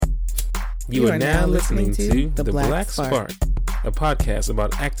You are now listening to The Black Spark, a podcast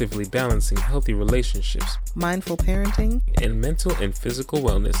about actively balancing healthy relationships, mindful parenting, and mental and physical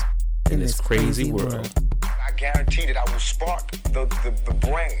wellness in this crazy world. I guarantee that I will spark the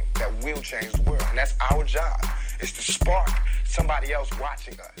brain that will change the world. And that's our job, is to spark somebody else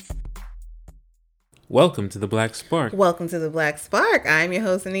watching us. Welcome to The Black Spark. Welcome to The Black Spark. I'm your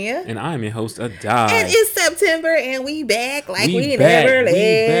host, Ania. And I'm your host, Adai. And it's September, and we back like we never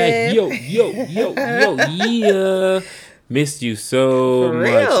left. Yeah. Missed you so For much.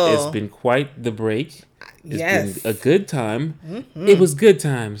 real. It's been quite the break. Yes. Been a good time. Mm-hmm. It was good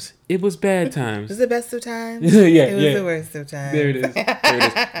times. It was bad times. It was the best of times. It was the worst of times. There it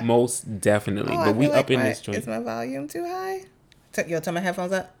is. Most definitely. But we up in this joint. Is my volume too high? Turn my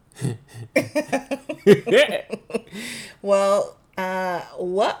headphones up. Well, I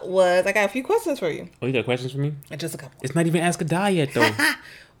got a few questions for you. Oh, you got questions for me? Just a couple. It's not even Ask a Die yet, though.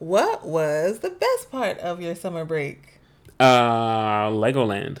 What was the best part of your summer break?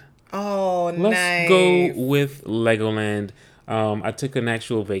 Legoland. Oh, Let's nice. go with Legoland. I took an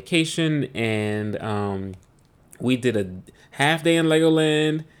actual vacation, and we did a half day in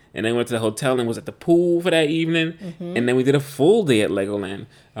Legoland, and then went to the hotel and was at the pool for that evening, and then we did a full day at Legoland.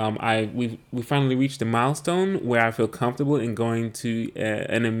 We finally reached a milestone where I feel comfortable in going to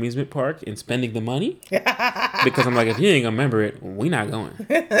an amusement park and spending the money, because I'm like, if you ain't gonna remember it, we not going.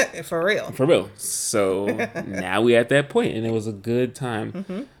 For real. For real. So now we at that point, and it was a good time.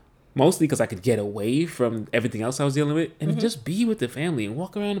 Mm-hmm. Mostly because I could get away from everything else I was dealing with and just be with the family and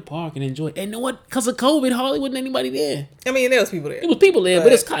walk around the park and enjoy. And you know what? Because of COVID, hardly wasn't anybody there. I mean, there was people there. It was people there,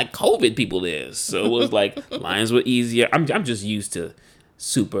 but it's kind of COVID people there. So it was like lines were easier. I'm just used to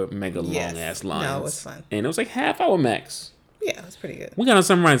super mega long ass lines. No, it was fun. And it was like half-hour max. Yeah, it was pretty good. We got on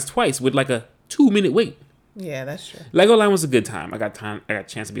some rides twice with like a 2-minute wait. Yeah, that's true. Legoland was a good time. I got a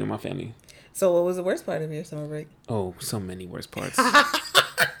chance to be with my family. So what was the worst part of your summer break? Oh, so many worst parts.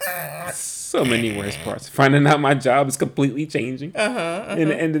 So many worst parts. Finding out my job is completely changing in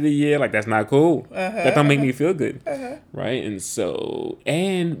the end of the year. Like, that's not cool. That don't make me feel good. Right? And so,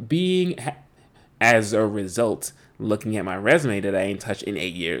 and being, as a result, looking at my resume that I ain't touched in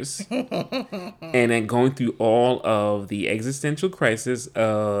 8 years. And then going through all of the existential crisis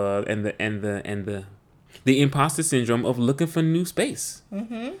and the imposter syndrome of looking for new space.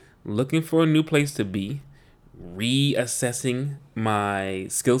 Looking for a new place to be. Reassessing my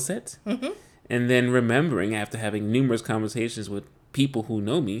skill set, and then remembering, after having numerous conversations with people who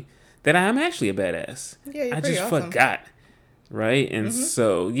know me, that I am actually a badass. Yeah, you're I pretty just awesome. forgot, right? And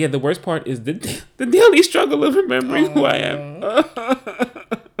so, yeah, the worst part is the daily struggle of remembering who I am.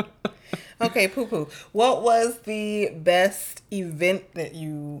 Okay, poo-poo. What was the best event that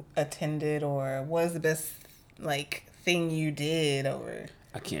you attended, or what was the best thing you did, or?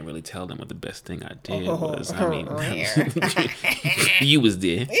 I can't really tell them what the best thing I did was. I mean, you was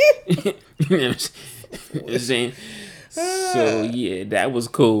there. You know what I'm saying? So, yeah, that was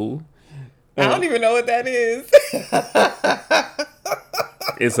cool. I don't even know what that is.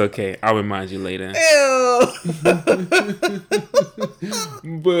 It's okay. I'll remind you later. Ew.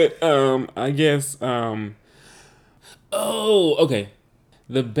 But, I guess, okay.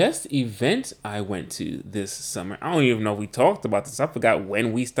 The best event I went to this summer, I don't even know if we talked about this. I forgot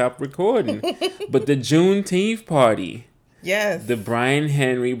when we stopped recording. But the Juneteenth party. Yes. The Brian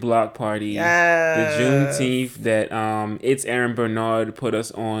Henry block party. Yes. The Juneteenth that it's Aaron Bernard put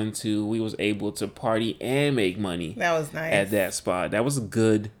us on to. We was able to party and make money. That was nice. At that spot. That was a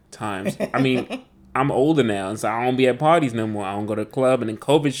good time. I mean, I'm older now, and so I don't be at parties no more. I don't go to the club, and then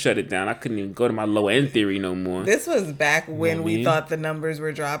COVID shut it down. I couldn't even go to my low end theory no more. This was back when we thought the numbers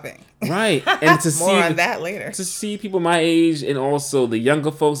were dropping. Right. And to More see on that later. To see people my age and also the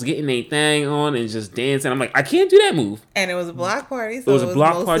younger folks getting their thing on and just dancing. I'm like, I can't do that move. And it was a block party. So it was a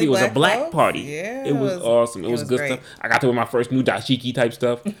block party. It was a black folks. party. Yeah. It was awesome. It was good great. stuff. I got to wear my first new dashiki type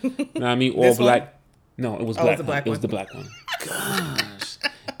stuff. You know what I mean? All This black. one? No, it was Oh, black. it was the black It one. was the black one. Gosh.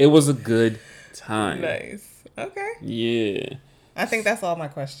 It was a good time. Nice. Okay. Yeah. I think that's all my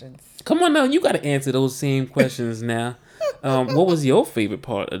questions. Come on now. You got to answer those same questions now. What was your favorite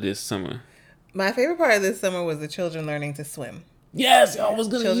part of this summer? My favorite part of this summer was the children learning to swim. Yes, I was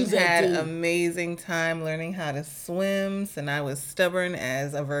going to use Children that had too. amazing time learning how to swim, and I was stubborn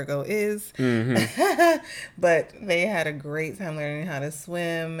as a Virgo is. But they had a great time learning how to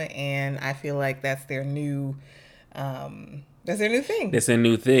swim, and I feel like that's their new thing. It's a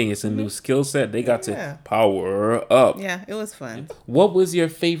new thing. It's a new skill set. They got to power up. Yeah, it was fun. What was your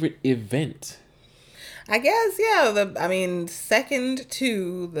favorite event? I guess, yeah. Second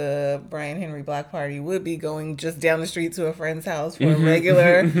to the Brian Henry Block Party would be going just down the street to a friend's house for a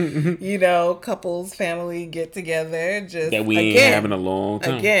regular, couples, family get together. Just that we ain't having a long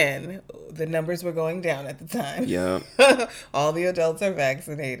time. Again, the numbers were going down at the time. Yeah. All the adults are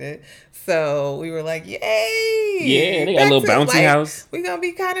vaccinated. So we were like, yay! Yeah, they got a little bouncy house. We're going to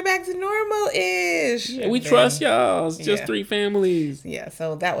be kind of back to normal-ish. Yeah, we trust y'all. It's just 3 families. Yeah,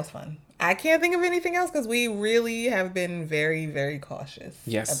 so that was fun. I can't think of anything else because we really have been very, very cautious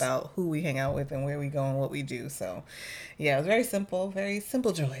about who we hang out with and where we go and what we do. So, yeah, it was very simple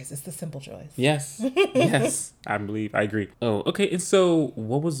joys. It's the simple joys. Yes. Yes. I agree. Oh, okay. And so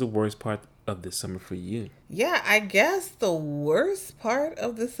what was the worst part of this summer for you? Yeah, I guess the worst part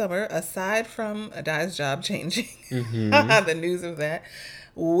of the summer, aside from Adai's job changing, the news of that,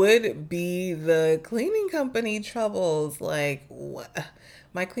 would be the cleaning company troubles. Like, what?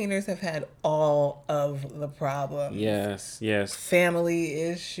 My cleaners have had all of the problems. Yes. Family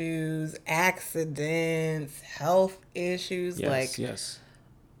issues, accidents, health issues. Yes.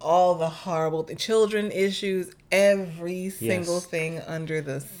 All the horrible children issues. Every single thing under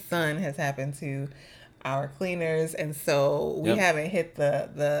the sun has happened to our cleaners. And so we haven't hit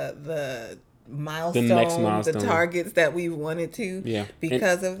the milestone, the next milestone, the targets that we wanted to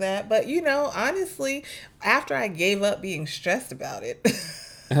because of that. But, honestly, after I gave up being stressed about it,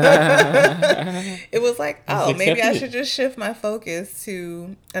 it was like, maybe I should just shift my focus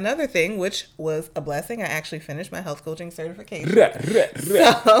to another thing, which was a blessing. I actually finished my health coaching certification.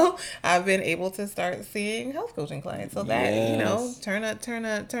 So I've been able to start seeing health coaching clients. So that,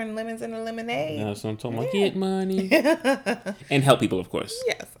 turn lemons into lemonade. That's what I'm talking about. Get money. And help people, of course.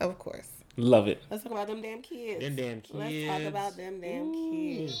 Yes, of course. Love it. Let's talk about them damn kids. Let's talk about them damn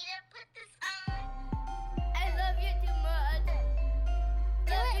kids. I love you too much.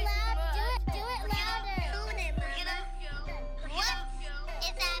 Do it loud. Do it louder. What is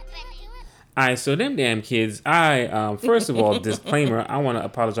happening? All right, so them damn kids. First of all, disclaimer, I want to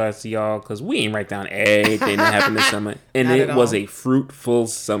apologize to y'all because we ain't write down everything that happened this summer. And it was a fruitful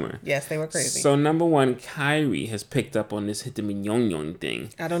summer. Yes, they were crazy. So, number one, Kyrie has picked up on this hit the mignon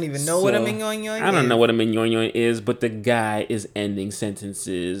thing. I don't even know what a mignon is. I don't know what a mignon is, but the guy is ending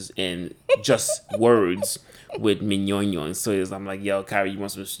sentences and just words with mignon. So I'm like, yo, Kyrie, you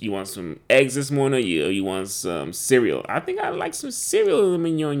want some eggs this morning, or you want some cereal? I think I like some cereal with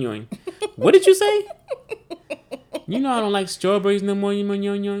mignon. What did you say? You know I don't like strawberries no more,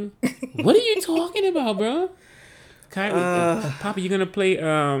 mignon. What are you talking about, bro? Kyrie, Papa, you gonna play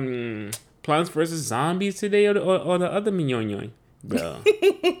Plants vs. Zombies today, or the other mignon? Bro.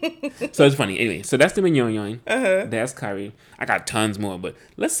 So it's funny. Anyway, so that's the mignon. That's Kyrie. I got tons more, but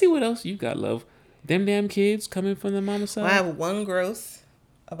let's see what else you got, love. Them damn kids coming from the mama side. Well, I have one gross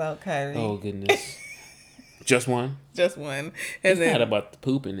about Kyrie. Oh, goodness. Just one? Just one. And it's not about the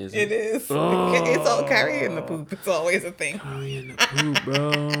pooping, is it? It is. Oh. It's all Kyrie and the poop. It's always a thing. Kyrie and the poop,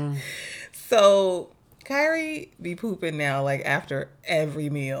 bro. So, Kyrie be pooping now, like, after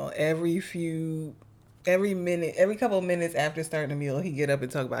every meal. Every couple of minutes after starting a meal, he get up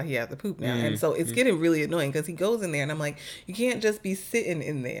and talk about he has to poop now. And so it's getting really annoying because he goes in there and I'm like, you can't just be sitting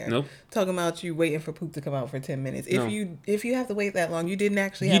in there talking about you waiting for poop to come out for 10 minutes. If you have to wait that long, you didn't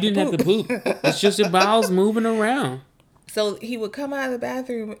actually have to poop. You didn't have to poop. It's just your bowels moving around. So he would come out of the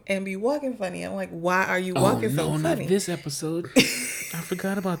bathroom and be walking funny. I'm like, why are you walking so funny? Not this episode. I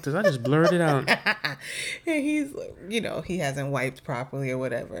forgot about this. I just blurred it out. And he's, he hasn't wiped properly or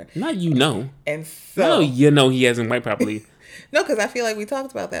whatever. Not And so. No, he hasn't wiped properly. No, because I feel like we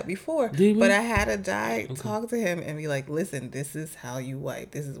talked about that before. Did we? But I had a guy talk to him and be like, listen, this is how you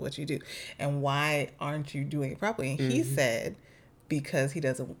wipe. This is what you do. And why aren't you doing it properly? And he said, because he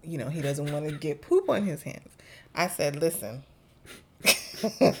doesn't want to get poop on his hands. I said, listen.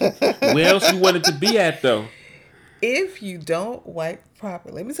 Where else you wanted to be at, though? If you don't wipe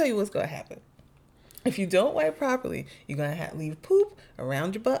properly, let me tell you what's going to happen. If you don't wipe properly, you're going to leave poop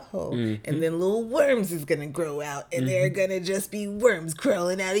around your butthole. And then little worms is going to grow out. And they're going to just be worms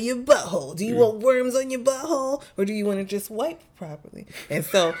crawling out of your butthole. Do you want worms on your butthole? Or do you want to just wipe properly? And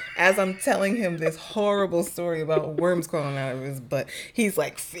so, as I'm telling him this horrible story about worms crawling out of his butt, he's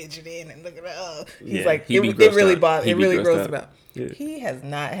like fidgeting and looking at, he's like, it really bothers, it really grossed him out. Yeah. He has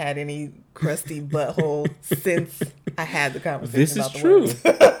not had any crusty butthole since I had the conversation about the worms.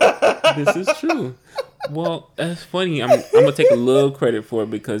 This is true. Well, that's funny. I'm gonna take a little credit for it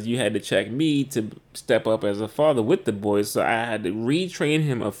because you had to check me to step up as a father with the boys, so I had to retrain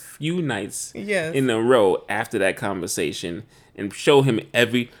him a few nights in a row after that conversation and show him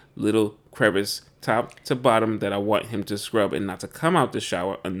every little crevice, top to bottom, that I want him to scrub and not to come out the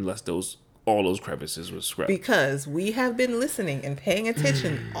shower unless those all those crevices were scrubbed. Because we have been listening and paying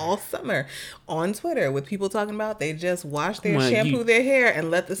attention all summer on Twitter with people talking about they just wash shampoo their hair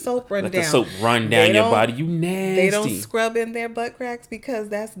and let the soap run down. Let the soap run down your body. You nasty. They don't scrub in their butt cracks because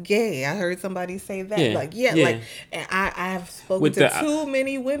that's gay. I heard somebody say that. And I've spoken to too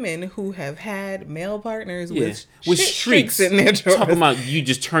many women who have had male partners with streaks in their drawers. Talking about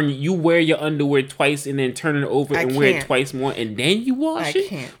you wear your underwear twice and then turn it over and wear it twice more and then you wash it?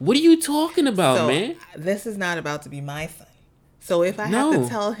 Can't. What are you talking about, man? This is not about to be my son. So if I have to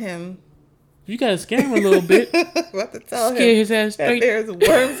tell him, you gotta scare him a little bit. I have to tell scare him his ass straight. that there's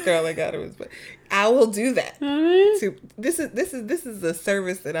worms crawling out of his butt. I will do that. This is the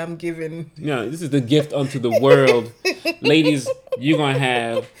service that I'm giving. No, this is the gift unto the world, ladies. You're gonna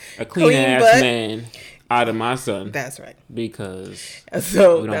have a clean ass butt. Man out of my son. That's right. Because we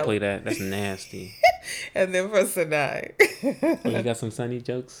don't play that. That's nasty. And then for Sinai. You got some Sunny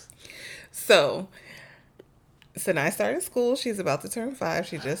jokes? So, Sinai started school. She's about to turn 5.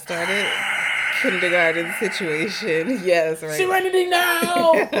 She just started kindergarten situation. Yes, right. Serenity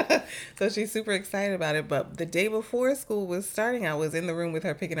now! So she's super excited about it. But the day before school was starting, I was in the room with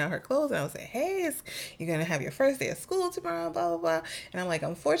her picking out her clothes. And I was saying, hey, you're going to have your first day of school tomorrow, blah, blah, blah. And I'm like,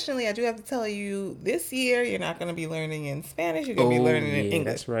 unfortunately, I do have to tell you, this year, you're not going to be learning in Spanish. You're going to be learning in English.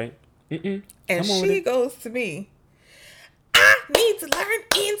 That's right. And she goes to me, I need to learn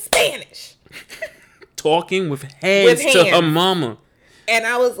in Spanish. Talking with hands to her mama. And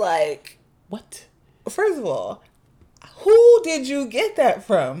I was like, what? First of all, who did you get that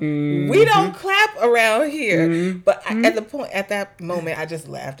from? Mm-hmm. We don't clap around here. Mm-hmm. But at that moment, I just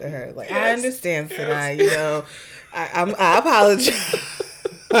laughed at her. Like, yes. I understand, Sinai, I apologize.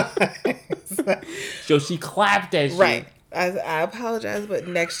 So she clapped at you. Right. I apologize, but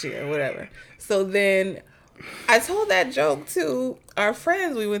next year, whatever. So then I told that joke to our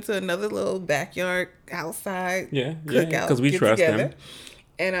friends. We went to another little backyard outside cookout. Because we trust them.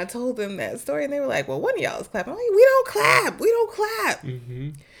 And I told them that story, and they were like, well, one of y'all is clapping. I'm like, we don't clap. We don't clap. Mm-hmm.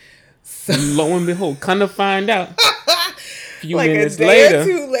 So, lo and behold, kind of find out. A few like minutes a day or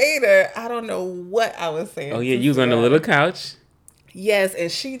two later, I don't know what I was saying. Oh, yeah, you was on the little couch. Yes,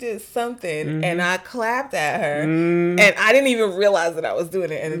 and she did something, and I clapped at her, and I didn't even realize that I was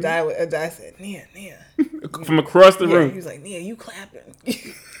doing it. And Adai said, Nia. From across the room. He was like, Nia, you clapping.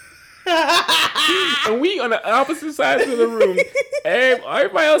 And we on the opposite sides of the room.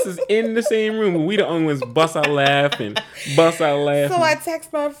 Everybody else is in the same room, but we the only ones bust out laughing. So I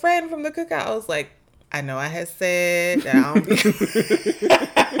text my friend from the cookout. I was like, I know I had said that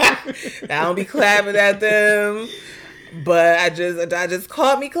I don't be clapping at them, but I just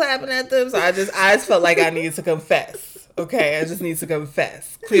caught me clapping at them. So I just felt like I needed to confess. Okay, I just need to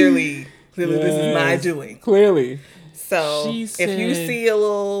confess. Clearly, this is my doing. Clearly. So if you see a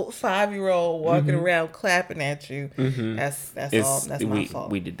little 5-year-old walking around clapping at you, that's my fault.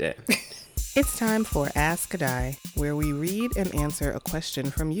 We did that. It's time for Ask Adai, where we read and answer a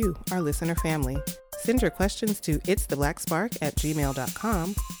question from you, our listener family. Send your questions to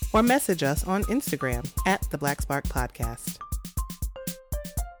itstheblackspark@gmail.com or message us on Instagram @theblacksparkpodcast.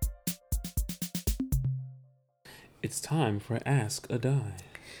 It's time for Ask Adai.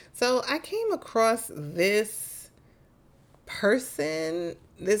 So I came across this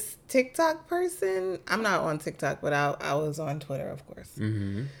TikTok person. I'm not on TikTok, but I was on Twitter, of course.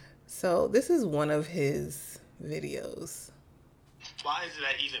 Mm-hmm. So this is one of his videos. Why is it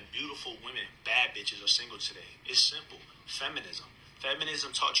that even beautiful women, bad bitches, are single today? It's simple. Feminism.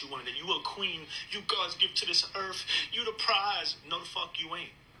 Feminism taught you one that you a queen. You God's gift to this earth. You the prize. No, the fuck you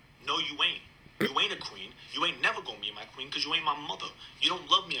ain't. No, you ain't. You ain't a queen. You ain't never gonna be my queen because you ain't my mother. You don't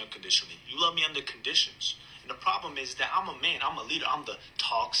love me unconditionally. You love me under conditions. And the problem is that I'm a man, I'm a leader, I'm the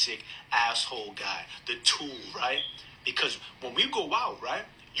toxic asshole guy, the tool, right? Because when we go out, right,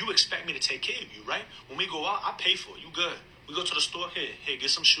 you expect me to take care of you, right? When we go out, I pay for it, you good. We go to the store, hey, get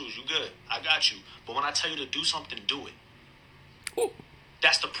some shoes, you good, I got you. But when I tell you to do something, do it. Ooh.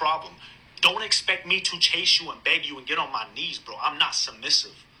 That's the problem. Don't expect me to chase you and beg you and get on my knees, bro. I'm not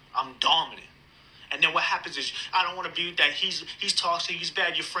submissive. I'm dominant. And then what happens is, I don't want to be with that. He's toxic, he's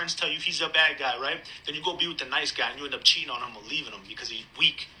bad. Your friends tell you he's a bad guy, right? Then you go be with the nice guy and you end up cheating on him or leaving him because he's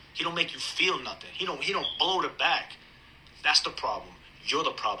weak. He don't make you feel nothing. He don't blow the back. That's the problem. You're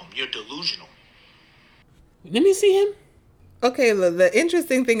the problem. You're delusional. Let me see him. Okay, the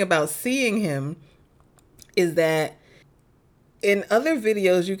interesting thing about seeing him is that in other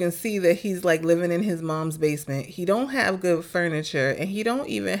videos, you can see that he's like living in his mom's basement. He don't have good furniture, and he don't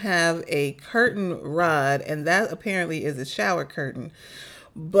even have a curtain rod, and that apparently is a shower curtain.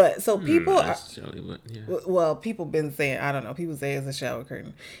 But so people are, yeah. well, people been saying, I don't know, people say it's a shower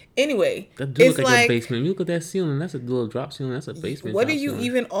curtain. Anyway, That do it's look like like a basement. You look at that ceiling. That's a little drop ceiling. That's a basement. what are drop you ceiling.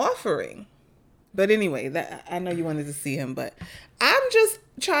 even offering? But anyway, that I know you wanted to see him, but I'm just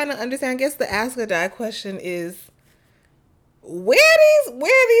trying to understand. I guess the ask or die question is where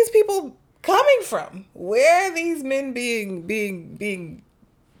are these people coming from? Where are these men being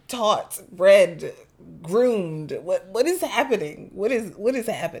taught, bred, groomed? What is happening? What is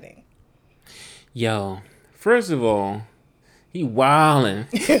happening? Yo, first of all, he wildin'.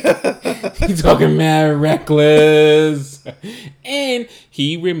 He talking mad reckless. And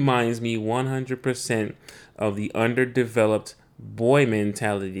he reminds me 100% of the underdeveloped boy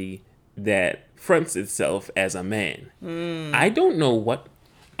mentality that fronts itself as a man. I don't know what...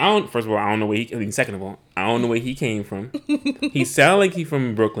 First of all, I don't know where he... second of all, I don't know where he came from. He sound like he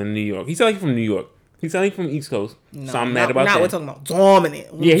from Brooklyn, New York. He sound like he from New York. He sound like from East Coast. No, so I'm mad about that. Now we're talking about dominant.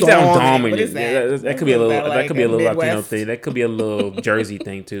 Yeah, he sound dominant. What is that? Yeah, that could be a little. That could be a little Midwest? Latino thing. That could be a little Jersey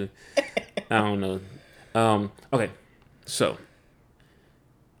thing too. I don't know. Okay, so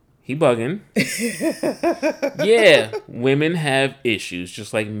he bugging. Yeah, women have issues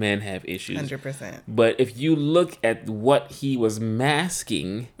just like men have issues. 100%. But if you look at what he was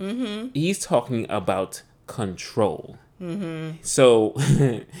masking, he's talking about control. So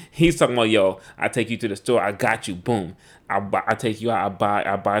he's talking about, yo, I take you to the store, I got you, boom. I take you out,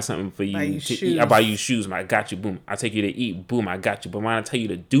 I buy something for you to eat. I buy you shoes, I got you, boom. I take you to eat, boom, I got you. But when I tell you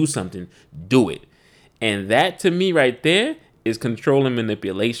to do something, do it. And that to me right there is control and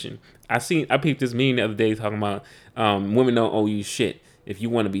manipulation. I peeped this meme the other day talking about women don't owe you shit. If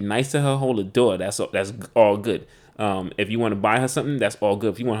you want to be nice to her, hold the door. That's all good. If you want to buy her something, that's all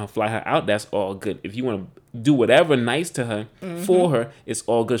good. If you want to fly her out, that's all good. If you want to do whatever nice to her for her, it's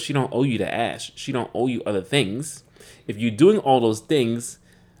all good. She don't owe you the ass. She don't owe you other things. If you're doing all those things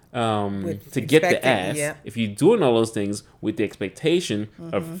to get the ass, if you're doing all those things with the expectation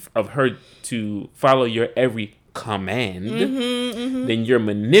of her to follow your every command, then you're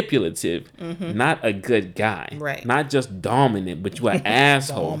manipulative, not a good guy. Right. Not just dominant, but you are an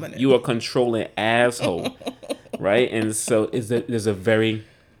asshole. You are a controlling asshole. Right? And so there's a very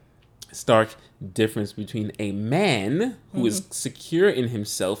stark difference between a man who is secure in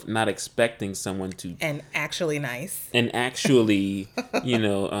himself, not expecting someone to... And actually nice. And actually,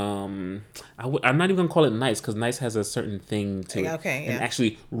 I'm not even going to call it nice, because nice has a certain thing to it. Okay, yeah. And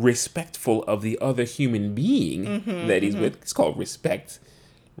actually respectful of the other human being that he's with. It's called respect,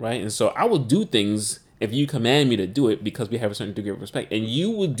 right? And so I will do things if you command me to do it because we have a certain degree of respect. And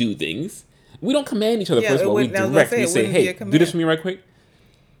you will do things... We don't command each other, first of all. We direct. We say, hey, do this for me right quick.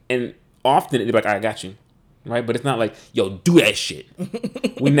 And often, they're like, I got you. Right? But it's not like, yo, do that shit.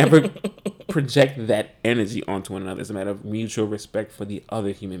 We never project that energy onto one another. It's a matter of mutual respect for the other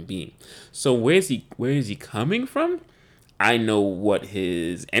human being. So where is he coming from? I know what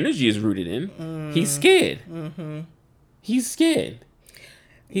his energy is rooted in. He's scared. He's scared.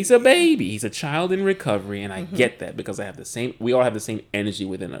 He's a baby. He's a child in recovery. And I get that because we all have the same energy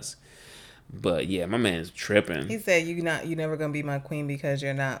within us. But yeah, my man's tripping. He said, "You never gonna be my queen because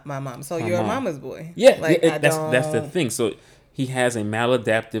you're not my mom. So you're a mama's boy." Yeah, that's the thing. So he has a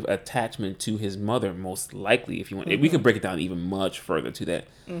maladaptive attachment to his mother, most likely. If you want, we could break it down even much further to that.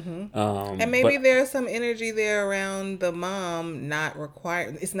 And maybe there's some energy there around the mom not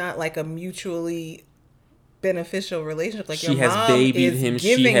required. It's not like a mutually beneficial relationship. Like she has babied him.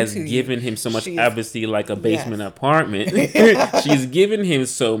 She has given him so much. Obviously, like a basement apartment. She's given him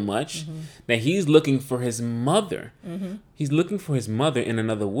so much that he's looking for his mother. He's looking for his mother in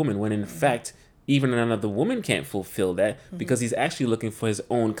another woman. When in fact, even another woman can't fulfill that because he's actually looking for his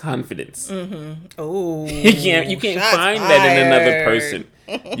own confidence. Oh, you can't find that in another person.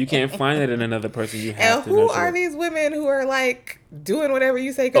 You can't find that in another person. You have to. And who are these women who are like doing whatever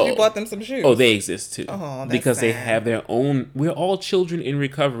you say because you bought them some shoes? Oh, they exist too. Oh, that's because sad. They have their own. We're all children in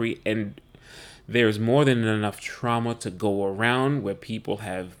recovery, and there's more than enough trauma to go around where people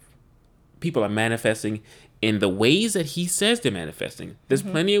are manifesting in the ways that he says they're manifesting. There's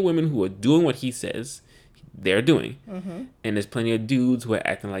plenty of women who are doing what he says they're doing, and there's plenty of dudes who are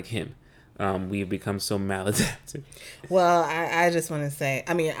acting like him. We've become so maladaptive. Well, I just want to say,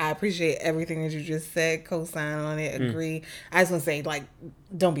 I mean, I appreciate everything that you just said, co-sign on it, agree. I just want to say, like,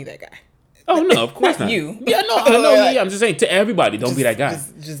 don't be that guy. Oh, no, of course not. You. Yeah, no, I'm just saying to everybody, don't be that guy.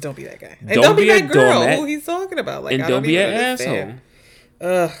 Just don't be that guy. And don't be that girl who he's talking about. Like, and don't be an asshole.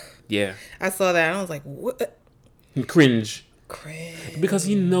 Ugh. Yeah. I saw that and I was like, what? Cringe. Because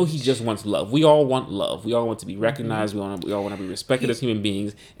he just wants love. We all want love. We all want to be recognized. We all want to be respected as human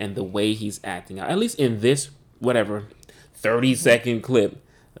beings. And the way he's acting out, at least in this, whatever, 30-second clip.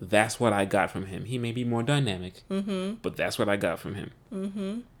 That's what I got from him. He may be more dynamic, but that's what I got from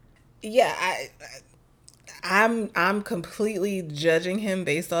him. Yeah, I'm completely judging him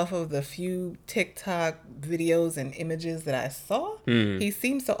based off of the few TikTok videos and images that I saw. He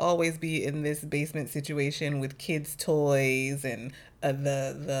seems to always be in this basement situation with kids' toys and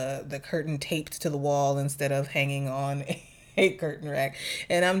the curtain taped to the wall instead of hanging on a curtain rack.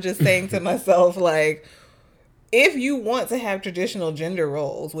 And I'm just saying to myself, like, if you want to have traditional gender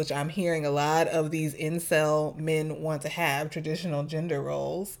roles, which I'm hearing a lot of these incel men want to have traditional gender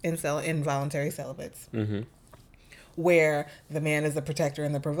roles, incel involuntary celibates, where the man is the protector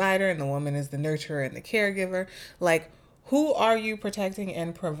and the provider and the woman is the nurturer and the caregiver. Like, who are you protecting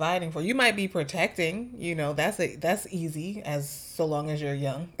and providing for? You might be protecting, that's easy as so long as you're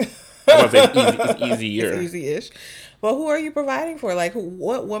young. It's easier. It's easy-ish. But who are you providing for? Like,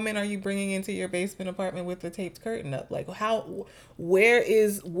 what woman are you bringing into your basement apartment with the taped curtain up? Like, where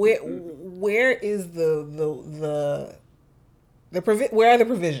is where are the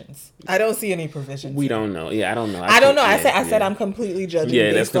provisions? I don't see any provisions. We don't know. Yeah, I don't know. I don't know. I said I'm completely judging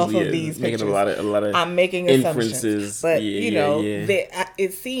based off of these pictures. Making a lot of I'm making inferences. But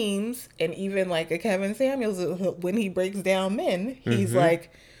it seems, and even like a Kevin Samuels, when he breaks down men, he's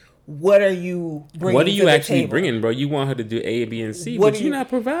like, what are you bringing? What are you actually table? bringing, bro? You want her to do A, B, and C, but you're not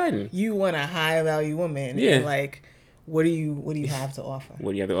providing. You want a high value woman. Yeah. And like, what do you have to offer?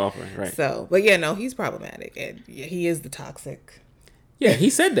 What do you have to offer? Right. So, but yeah, no, he's problematic, and he is the toxic. Yeah, he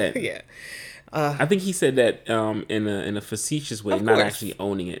said that. Yeah. I think he said that in a facetious way, not actually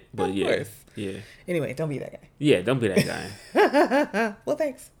owning it. But of yeah. course. Yeah. Anyway, don't be that guy. Yeah, don't be that guy. Well,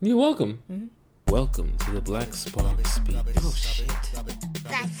 thanks. You're welcome. Welcome to the Black Spark Speak. Oh shit.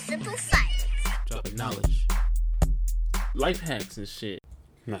 That's simple science. Dropping knowledge. Life hacks and shit.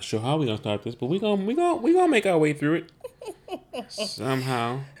 Not sure how we gonna start this, but we gonna make our way through it.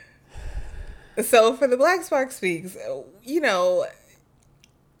 Somehow. So for the Black Spark Speaks, I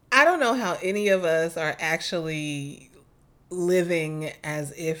don't know how any of us are actually living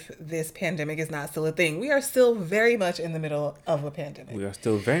as if this pandemic is not still a thing. We are still very much in the middle of a pandemic. We are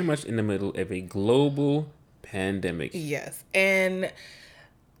still very much in the middle of a global pandemic. Yes. And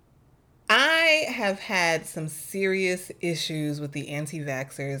I have had some serious issues with the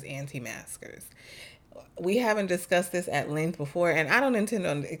anti-vaxxers, anti-maskers. We haven't discussed this at length before, and I don't intend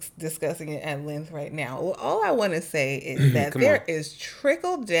on discussing it at length right now. All I want to say is that there is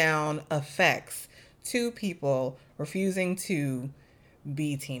trickle-down effects to people refusing to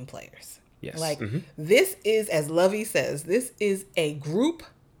be team players. Yes. Like, this is, as Lovey says, this is a group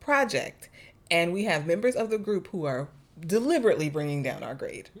project, and we have members of the group who are deliberately bringing down our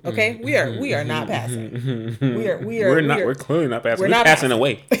grade. Okay, we are not passing. We're clearly not passing. We're passing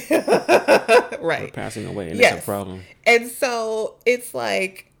away. Right. We're passing away, and that's a problem. And so it's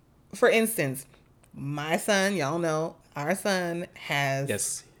like, for instance, my son, y'all know, our son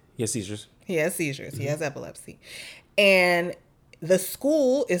has seizures. He has seizures. He has epilepsy. And the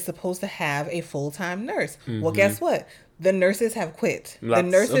school is supposed to have a full-time nurse. Well, guess what? The nurses have quit. The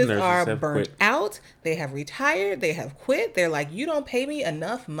nurses are burnt out. They have retired. They have quit. They're like, you don't pay me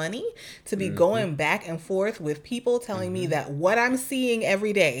enough money to be going back and forth with people telling me that what I'm seeing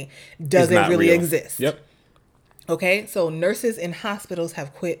every day doesn't really exist. Yep. Okay, so nurses in hospitals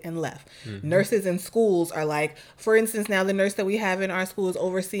have quit and left. Nurses in schools are like, for instance, now the nurse that we have in our school is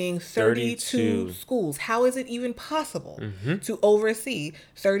overseeing 32 schools. How is it even possible to oversee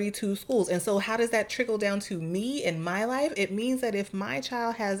 32 schools? And so how does that trickle down to me in my life? It means that if my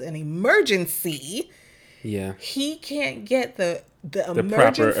child has an emergency, he can't get the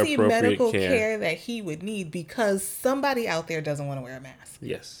emergency medical care that he would need because somebody out there doesn't want to wear a mask.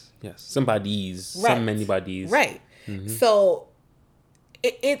 Yes. Somebody's. Right. Some anybody's. Right. So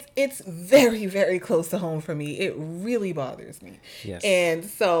it's very, very close to home for me. It really bothers me. Yes. And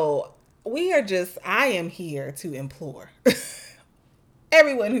so I am here to implore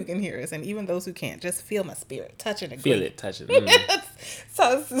everyone who can hear us, and even those who can't, just feel my spirit, touch it, agree. Feel it, touch it.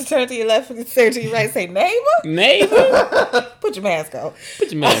 So turn to your left, turn to your right, say neighbor. Put your mask on.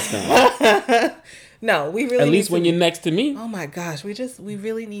 No, we really at least when you're next to me. Oh my gosh, we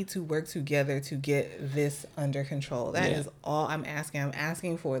really need to work together to get this under control. That is all I'm asking. I'm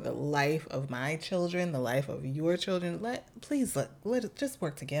asking for the life of my children, the life of your children. Please just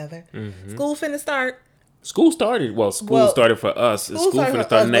work together. School finna start. School started. Well, school started for us. School finna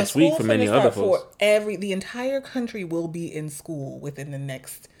start next week for many other folks. The entire country will be in school within the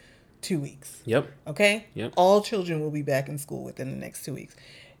next 2 weeks. Yep. Okay? Yep. All children will be back in school within the next 2 weeks.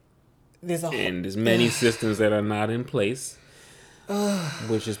 And there's many systems that are not in place.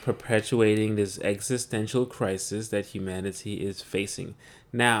 which is perpetuating this existential crisis that humanity is facing.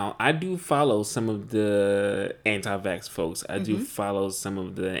 Now, I do follow some of the anti-vax folks. I do follow some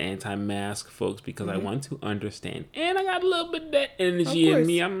of the anti-mask folks because I want to understand. And I got a little bit of that energy in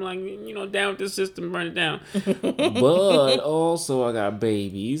me. I'm like, down with the system, run it down. But also I got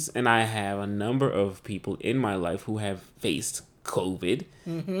babies, and I have a number of people in my life who have faced COVID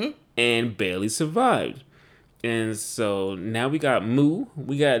and barely survived. And so now we got Mu,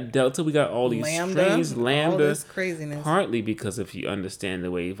 we got Delta, we got all these strains, Lambda, all this craziness. Partly because if you understand the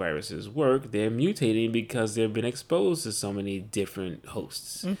way viruses work, they're mutating because they've been exposed to so many different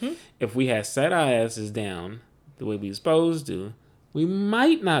hosts. If we had set our asses down the way we were supposed to, we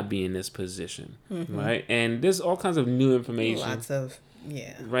might not be in this position, right? And there's all kinds of new information. Lots of,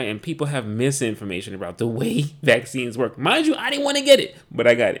 yeah. Right, and people have misinformation about the way vaccines work. Mind you, I didn't want to get it, but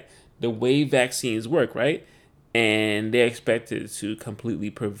I got it. The way vaccines work, right? And they're expected to completely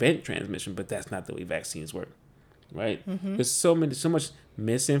prevent transmission, but that's not the way vaccines work, right? There's so much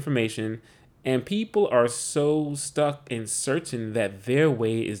misinformation, and people are so stuck in certain that their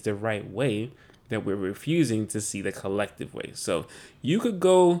way is the right way that we're refusing to see the collective way. So you could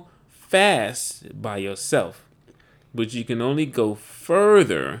go fast by yourself, but you can only go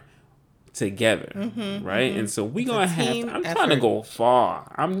further together, right? And so we're gonna I'm trying to go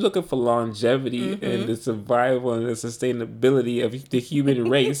far. I'm looking for longevity and the survival and the sustainability of the human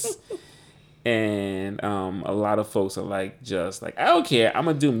race. And a lot of folks are like, I don't care, I'm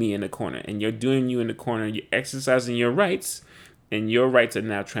gonna do me in the corner. And you're doing you in the corner, you're exercising your rights, and your rights are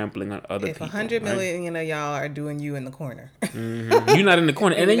now trampling on other people. If 100 million of y'all are doing you in the corner. You're not in the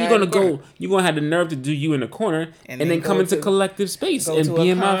corner. And then you're going to have the nerve to do you in the corner and then come into collective space and be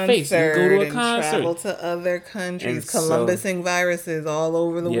in my face. And go to a concert. Travel to other countries, Columbusing viruses all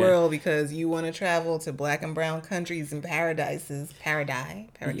over the world because you want to travel to black and brown countries and paradises.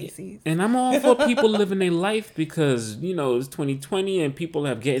 Paradises. And I'm all for people living their life because, it's 2020 and people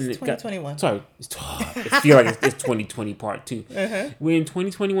have getting it's 2021. Sorry. I feel like it's 2020 part 2. We're in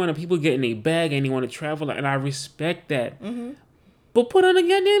 2021 and people getting a bag and they want to travel, and I respect that. But put on a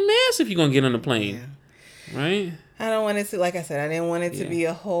goddamn mask if you're going to get on the plane. Right? I don't want it to, like I said, I didn't want it to be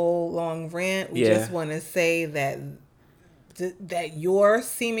a whole long rant. We just want to say that your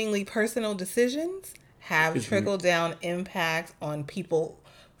seemingly personal decisions have trickle-down impact on people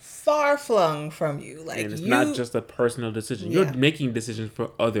far flung from you. Like, and it's not just a personal decision. You're making decisions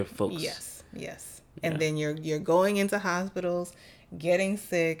for other folks. Yes. And then you're going into hospitals, getting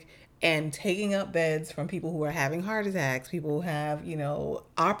sick, and taking up beds from people who are having heart attacks, people who have,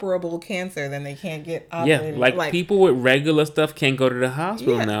 operable cancer, then they can't get operated. Yeah, like people with regular stuff can't go to the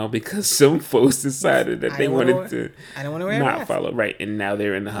hospital now because some folks decided that they wanted to I don't want to wear not follow. Right, and now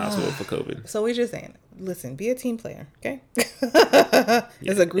they're in the hospital for COVID. So we're just saying, listen, be a team player, okay?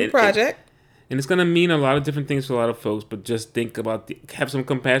 It's a group project. And it's going to mean a lot of different things for a lot of folks, but just think about, have some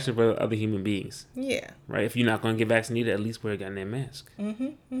compassion for other human beings. Yeah. Right? If you're not going to get vaccinated, at least wear a goddamn mask.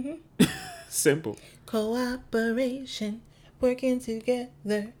 Simple. Cooperation, working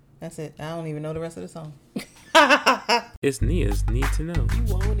together. That's it. I don't even know the rest of the song. It's Nia's Need to Know.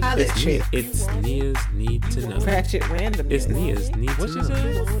 It's Nia's Need to Know. Ratchet random. It's Nia's Need to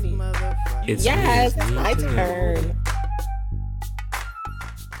Know. It's Nia's my turn.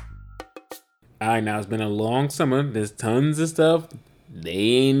 All right, now it's been a long summer. There's tons of stuff they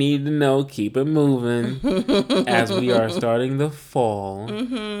ain't need to know. Keep it moving. As we are starting the fall,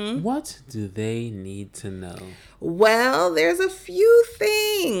 what do they need to know? Well, there's a few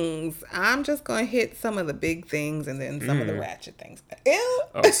things. I'm just going to hit some of the big things and then some of the ratchet things. Ew.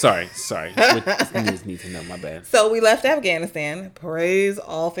 Oh, sorry. What need to know? My bad. So we left Afghanistan. Praise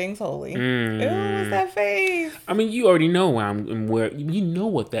all things holy. Ew, what's that face? I mean, you already know where you know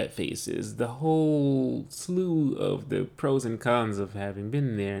what that face is. The whole slew of the pros and cons of having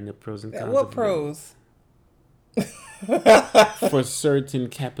been there and the pros and cons. What pros? For certain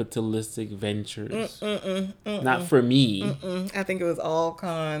capitalistic ventures. Not for me. I think it was all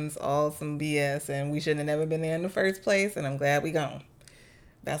cons, all some BS, and we shouldn't have never been there in the first place, and I'm glad we gone.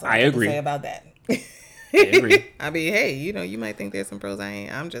 That's all I have to say about that. I agree. I mean, hey, you might think there's some pros.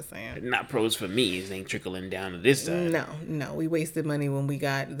 I'm just saying. Not pros for me. It ain't trickling down to this side. No. We wasted money when we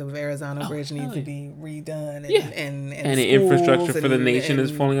got the Verrazano Bridge needs to be redone. And the infrastructure for the nation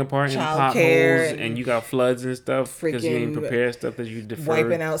is falling apart and potholes and you got floods and stuff because you didn't prepare stuff that you deferred.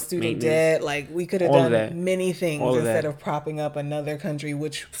 Wiping out student debt. Like, we could have done many things instead of propping up another country,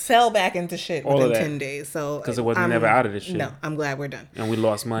 which fell back into shit within 10 days. So because it wasn't never out of this shit. No, I'm glad we're done. And we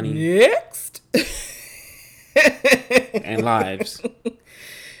lost money. Next. And lives.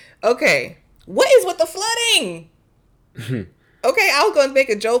 Okay. What is with the flooding? Okay, I was going to make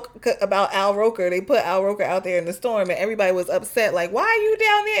a joke about Al Roker. They put Al Roker out there in the storm, and everybody was upset. Like, why are you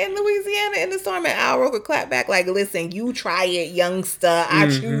down there in Louisiana in the storm? And Al Roker clapped back like, listen, you try it, youngster. I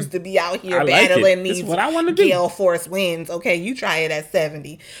choose to be out here battling these gale force winds. Okay, you try it at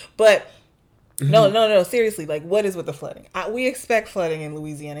 70. But no, seriously, like, what is with the flooding? We expect flooding in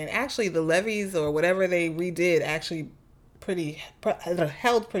Louisiana. And actually, the levees or whatever they redid actually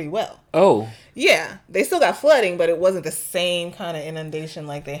held pretty well. Oh. Yeah. They still got flooding, but it wasn't the same kind of inundation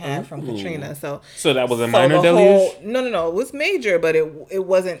like they had from Katrina. So that was a minor deluge? No. It was major, but it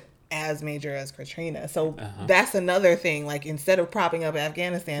wasn't as major as Katrina. So that's another thing. Like, instead of propping up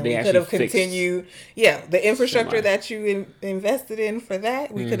Afghanistan, we could have continued. Yeah. The infrastructure that you invested in for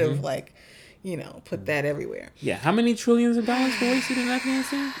that, we could have, like, put that everywhere. Yeah. How many trillions of dollars were wasted in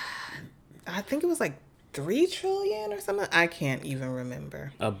Afghanistan? I think it was like 3 trillion or something. I can't even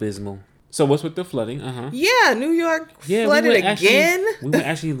remember. Abysmal. So what's with the flooding? Yeah, New York flooded again. We were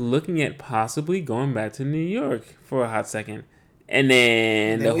actually looking at possibly going back to New York for a hot second. And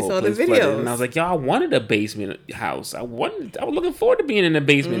then the whole place flooded. And I was like, y'all, I wanted a basement house. I was looking forward to being in the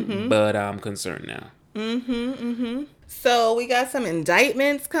basement, but I'm concerned now. So we got some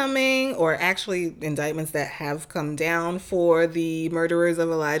indictments coming, or actually indictments that have come down for the murderers of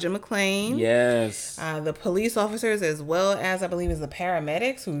Elijah McClain. Yes. The police officers, as well as I believe is the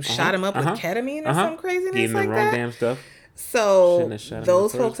paramedics who shot him up with ketamine or some craziness like that. The wrong damn stuff. So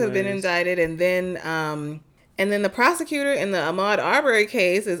those folks have been indicted, and then the prosecutor in the Ahmaud Arbery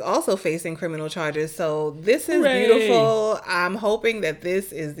case is also facing criminal charges. So this is beautiful. I'm hoping that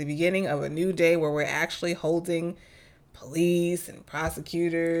this is the beginning of a new day where we're actually holding police and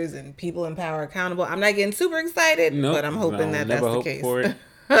prosecutors and people in power accountable. I'm not getting super excited, but I'm hoping that's the case. For it.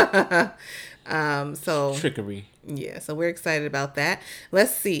 So trickery. Yeah, so we're excited about that.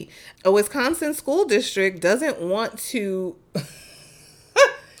 Let's see. A Wisconsin school district doesn't want to.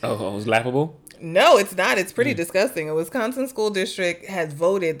 Oh, it was laughable? No, it's not. It's pretty disgusting. A Wisconsin school district has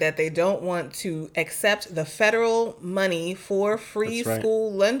voted that they don't want to accept the federal money for free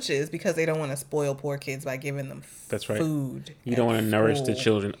school lunches because they don't want to spoil poor kids by giving them food. You don't want to nourish the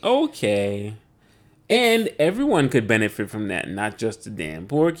children. Okay. And everyone could benefit from that, not just the damn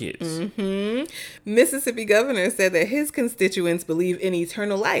poor kids. Mississippi governor said that his constituents believe in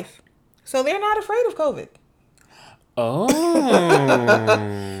eternal life. So they're not afraid of COVID. Oh.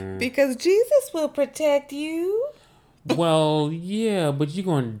 Because Jesus will protect you. Well, yeah, but you're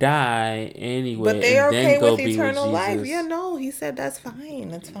going to die anyway. But they're okay with eternal life. Yeah, no, he said that's fine.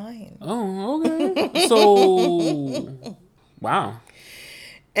 That's fine. Oh, okay. So, wow.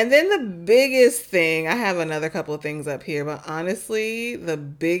 And then the biggest thing, I have another couple of things up here, but honestly, the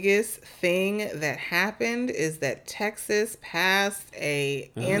biggest thing that happened is that Texas passed a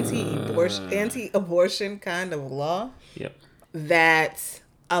anti-abortion kind of law that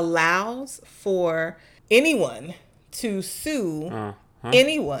allows for anyone to sue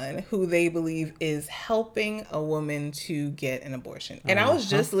anyone who they believe is helping a woman to get an abortion. And I was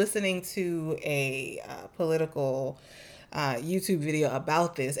just listening to a political YouTube video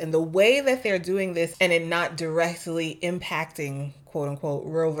about this, and the way that they're doing this and it not directly impacting quote unquote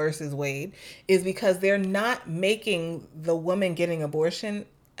Roe versus Wade is because they're not making the woman getting abortion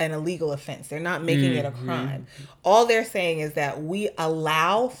an illegal offense. They're not making it a crime. All they're saying is that we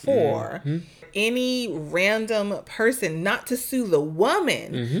allow for any random person not to sue the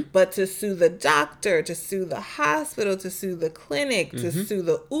woman, but to sue the doctor, to sue the hospital, to sue the clinic, to sue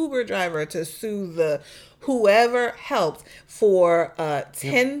the Uber driver, to sue the whoever helped for a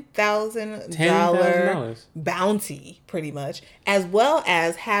 $10,000 bounty, pretty much, as well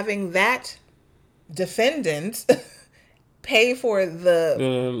as having that defendant pay for the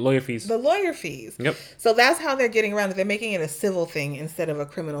lawyer fees. The lawyer fees. Yep. So that's how they're getting around it. They're making it a civil thing instead of a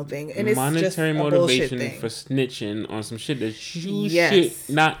criminal thing. And it's monetary just a motivation thing. For snitching on some shit that you should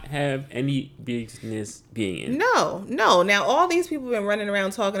not have any business being in. No. Now, all these people have been running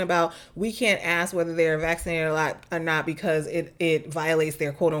around talking about we can't ask whether they're vaccinated or not because it violates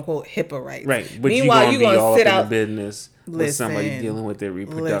their quote unquote HIPAA rights. Right. But meanwhile, you're going to sit out in the business with somebody dealing with their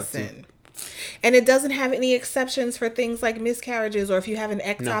reproductive. And it doesn't have any exceptions for things like miscarriages or if you have an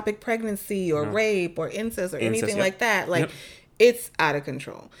ectopic pregnancy or rape or incest or anything like that. Like, it's out of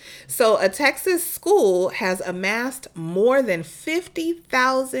control. So a Texas school has amassed more than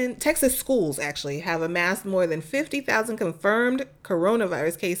 50,000... Texas schools, actually, have amassed more than 50,000 confirmed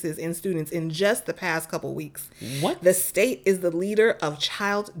coronavirus cases in students in just the past couple weeks. What? The state is the leader of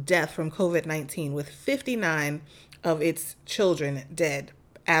child death from COVID-19 with 59 of its children dead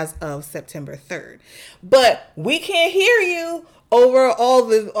as of September 3rd. But we can't hear you over all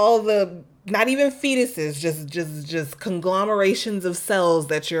the not even fetuses, just conglomerations of cells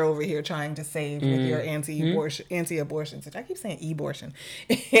that you're over here trying to save with your anti-abortion. I keep saying abortion,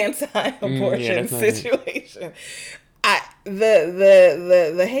 anti-abortion situation.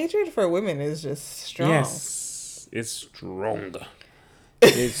 The hatred for women is just strong. Yes, it's strong.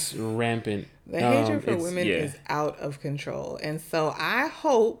 It's rampant. The hatred for women is out of control, and so I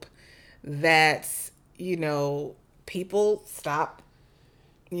hope that people stop.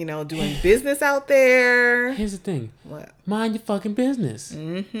 Doing business out there. Here's the thing. What? Mind your fucking business.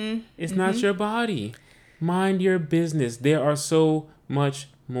 It's not your body. Mind your business. There are so much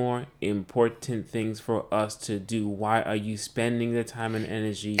more important things for us to do. Why are you spending the time and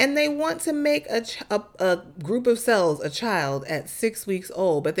energy? And they want to make a group of cells, a child, at 6 weeks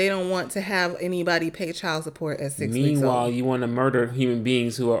old, but they don't want to have anybody pay child support at 6 weeks old. Meanwhile, you want to murder human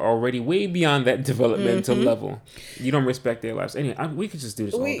beings who are already way beyond that developmental level. You don't respect their lives. Anyway, we could just do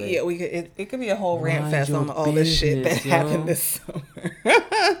this all day. Yeah, we could. It could be a whole rant fest on all this shit that happened this summer.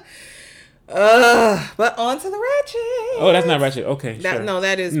 But on to the ratchet. Oh, that's not ratchet. Okay, sure. No,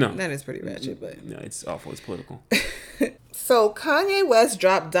 that is pretty ratchet, but no, it's awful. It's political. So Kanye West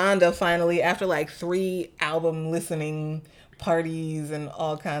dropped Donda finally after like 3 album listening parties and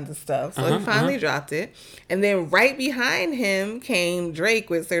all kinds of stuff. So he finally dropped it, and then right behind him came Drake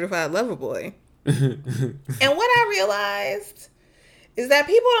with Certified Lover Boy. And what I realized is that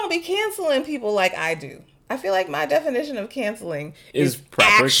people don't be canceling people like I do. I feel like my definition of canceling is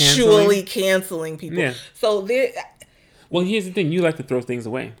actually canceling people. Yeah. So there. Well, here's the thing: you like to throw things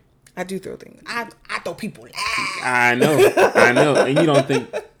away. I do throw things. I throw people. I know, and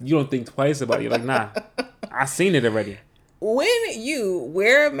you don't think twice about it. You're like, nah, I seen it already. When you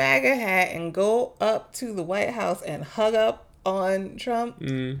wear a MAGA hat and go up to the White House and hug up on Trump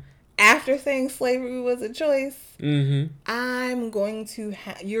after saying slavery was a choice, I'm going to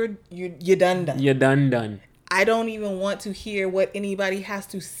you're done. You're done. I don't even want to hear what anybody has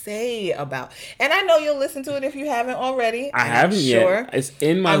to say about. And I know you'll listen to it if you haven't already. I haven't yet. It's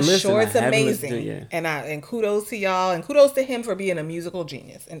in my list. I'm sure it's amazing. And kudos to y'all, and kudos to him for being a musical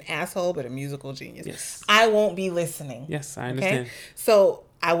genius. An asshole, but a musical genius. Yes. I won't be listening. Yes, I understand. Okay? So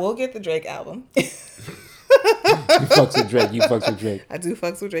I will get the Drake album. You fucks with Drake. I do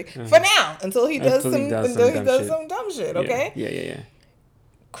fucks with Drake. For now. Until he does some dumb shit, okay? Yeah.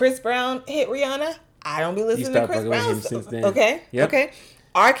 Chris Brown hit Rihanna. I don't be listening to Chris Brown since then. Okay? Yep. Okay.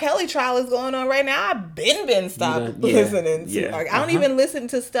 R. Kelly trial is going on right now. I've been stopped listening to. I don't even listen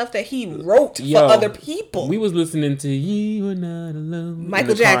to stuff that he wrote for other people. We was listening to "You Are Not Alone."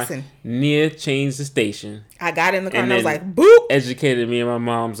 Michael Jackson. Near changed the station. I got in the car and I was like, "Boop!" Educated me and my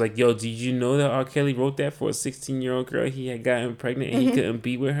mom's like, "Yo, did you know that R. Kelly wrote that for a 16-year-old girl he had gotten pregnant and he couldn't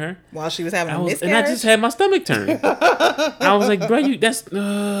be with her while she was having a miscarriage?" And I just had my stomach turned. I was like, "Bro, that's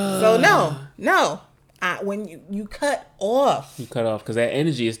so no." When you cut off. You cut off because that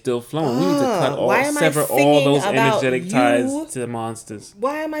energy is still flowing. We need to cut off, sever all those energetic ties to the monsters.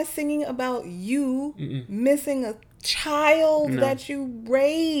 Why am I singing about you missing a child that you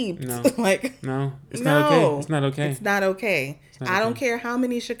raped? No. It's not okay. It's not okay. It's not okay. I don't care how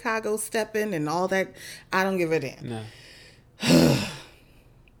many Chicago stepping and all that. I don't give a damn. No.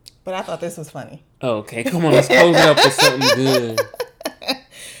 But I thought this was funny. Okay, come on. Let's close it up with something good.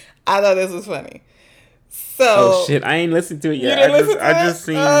 I thought this was funny. So, shit, I ain't listened to it yet. I just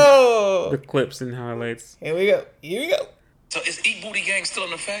seen the clips and highlights. Here we go. So is Eat Booty Gang still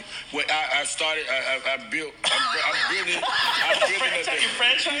in effect? Well, I started. I'm building. You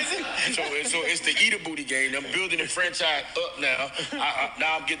franchising? So it's the Eat a Booty Gang. I'm building the franchise up now.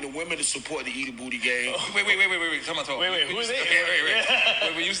 Now I'm getting the women to support the Eat a Booty Gang. Wait. Come on. Wait. Who's it?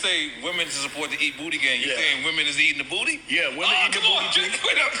 Wait. When you say women to support the Eat Booty Gang, you saying women is eating the booty? Yeah, women eating the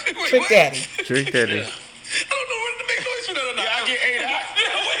booty. Wait, Trick Daddy. Trick Daddy. Yeah. I don't know whether to make noise for that or not. Yeah, I get 8 out.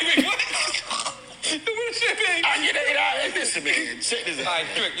 Wait, what? I get 8 out. Listen, man. Check this out. All right,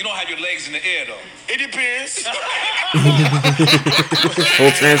 Trick, you don't have your legs in the air, though. It depends.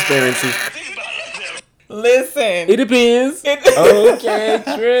 Full transparency. Listen. It depends. Okay,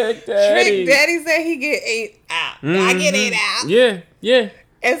 Trick Daddy. Trick Daddy said he get 8 out. I get 8 out. Yeah.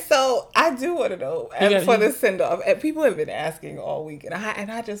 And so I do want to know, for the send-off, and people have been asking all week, and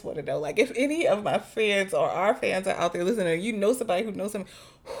I just want to know, like, if any of my fans or our fans are out there listening, you know somebody who knows somebody,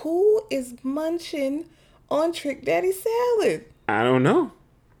 who is munching on Trick Daddy salad? I don't know.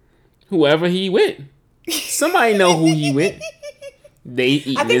 Whoever he with. Somebody know who he with. They eat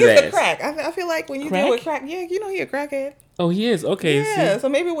his ass. I think it's the crack. I feel like when you deal with crack, you know he a crackhead. Oh, he is? Okay. Yeah, so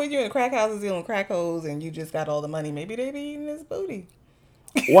maybe when you're in crack houses dealing with crack hoes and you just got all the money, maybe they be eating his booty.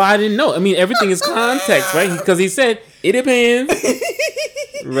 Well, I didn't know. I mean, everything is context, right? Because he said, it depends.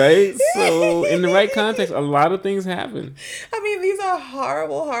 Right? So, in the right context, a lot of things happen. I mean, these are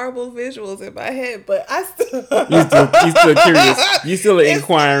horrible, horrible visuals in my head, but I still... You still curious. You still an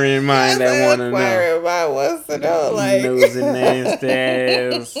inquiring mind that want to know. Inquiring mind wants to know, like... Nosy nasty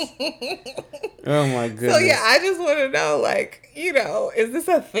ass. Oh, my goodness. So, yeah, I just want to know, like, you know, is this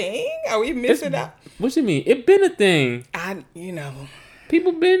a thing? Are we missing out? What you mean? It been a thing.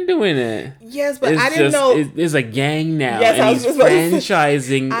 People been doing it. Yes, but I didn't know. It's a gang now. Yes, and he's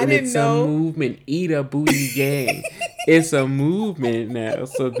franchising, and it's a movement. Eat a booty gang. It's a movement now.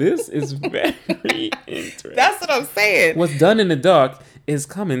 So this is very interesting. That's what I'm saying. What's done in the dark is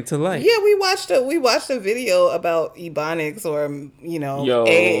coming to light. Yeah, we watched a video about Ebonics, or AAVE,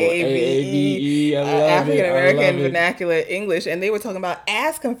 African American Vernacular English, and they were talking about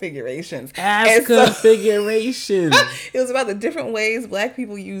ass configurations. Configurations. It was about the different ways Black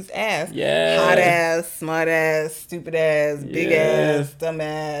people use ass. Yeah. Hot ass, smart ass, stupid ass, big ass, dumb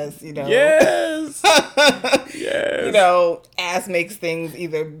ass. You know. Yes. Yes. You know, ass makes things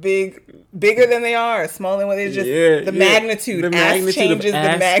either bigger than they are, or smaller than what they're just. The magnitude. The ass magnitude changes of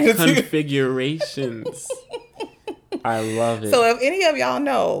ass the magnitude. Configurations. I love it. So if any of y'all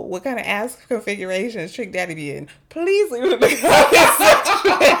know what kind of ass configurations Trick Daddy be in, please leave it in the comment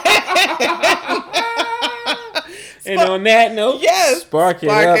section. And on that note, yes, spark it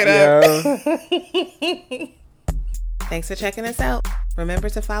up, yo. Thanks for checking us out. Remember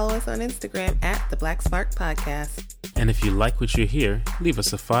to follow us on Instagram at The Black Spark Podcast. And if you like what you hear, leave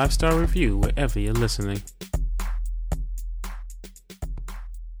us a 5-star review wherever you're listening.